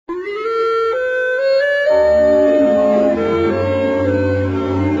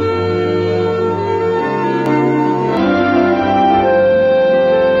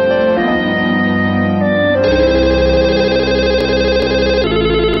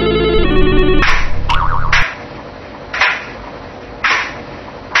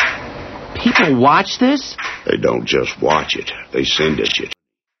I watch this? They don't just watch it. They send it shit.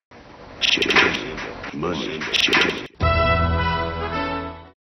 Money.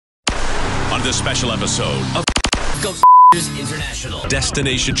 On this special episode of Ghostbusters International,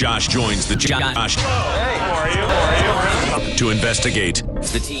 Destination Josh joins the Josh. Hey, how are you? To investigate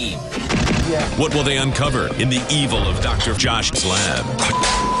It's the team. what will they uncover in the evil of Dr. Josh's lab.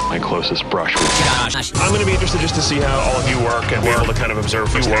 My closest brush with Josh. I'm going to be interested just to see how all of you work and be able to kind of observe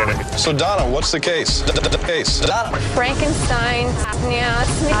firsthand. So Donna, what's the case? Frankenstein,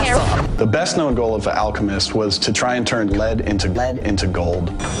 apnea, The best known goal of the alchemist was to try and turn lead into gold.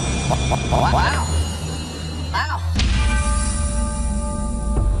 Wow.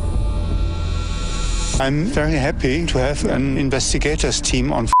 I'm very happy to have an investigators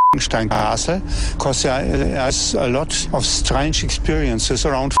team on Frankenstein Castle because there is a lot of strange experiences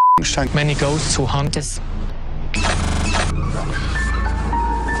around Frankenstein. Many ghosts who haunt us.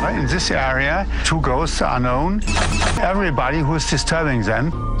 In this area, 2 ghosts are known. Everybody who is disturbing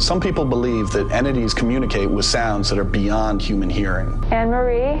them. Some people believe that entities communicate with sounds that are beyond human hearing.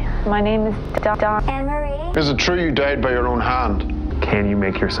 Anne-Marie. My name is Dawn. Anne-Marie. Is it true you died by your own hand? Can you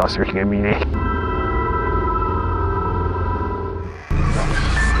make your saucer a meaning?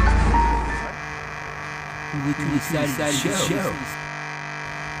 We decided to show.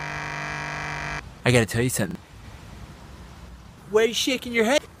 I gotta tell you something. Why are you shaking your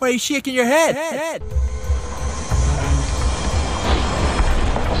head? Why are you shaking your head?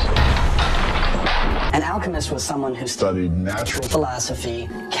 An alchemist was someone who studied natural philosophy,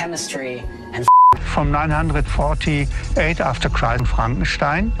 chemistry, and From 948 after Christ,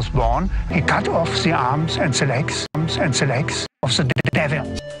 Frankenstein was born. He cut off the arms and the legs of the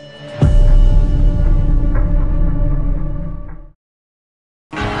devil.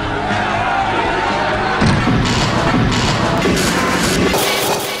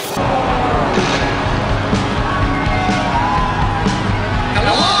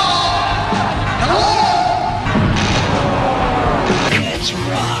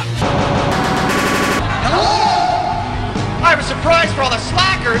 I have a surprise for all the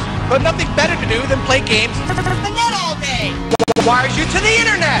slackers, but nothing better to do than play games on the net all day. Wires you to the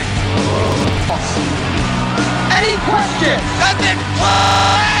internet. Any questions? Doesn't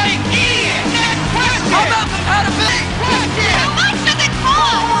play, idiot. Next question. How about compatibility? Question. How much does it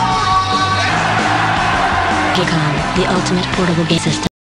cost? Paycom, the ultimate portable game system.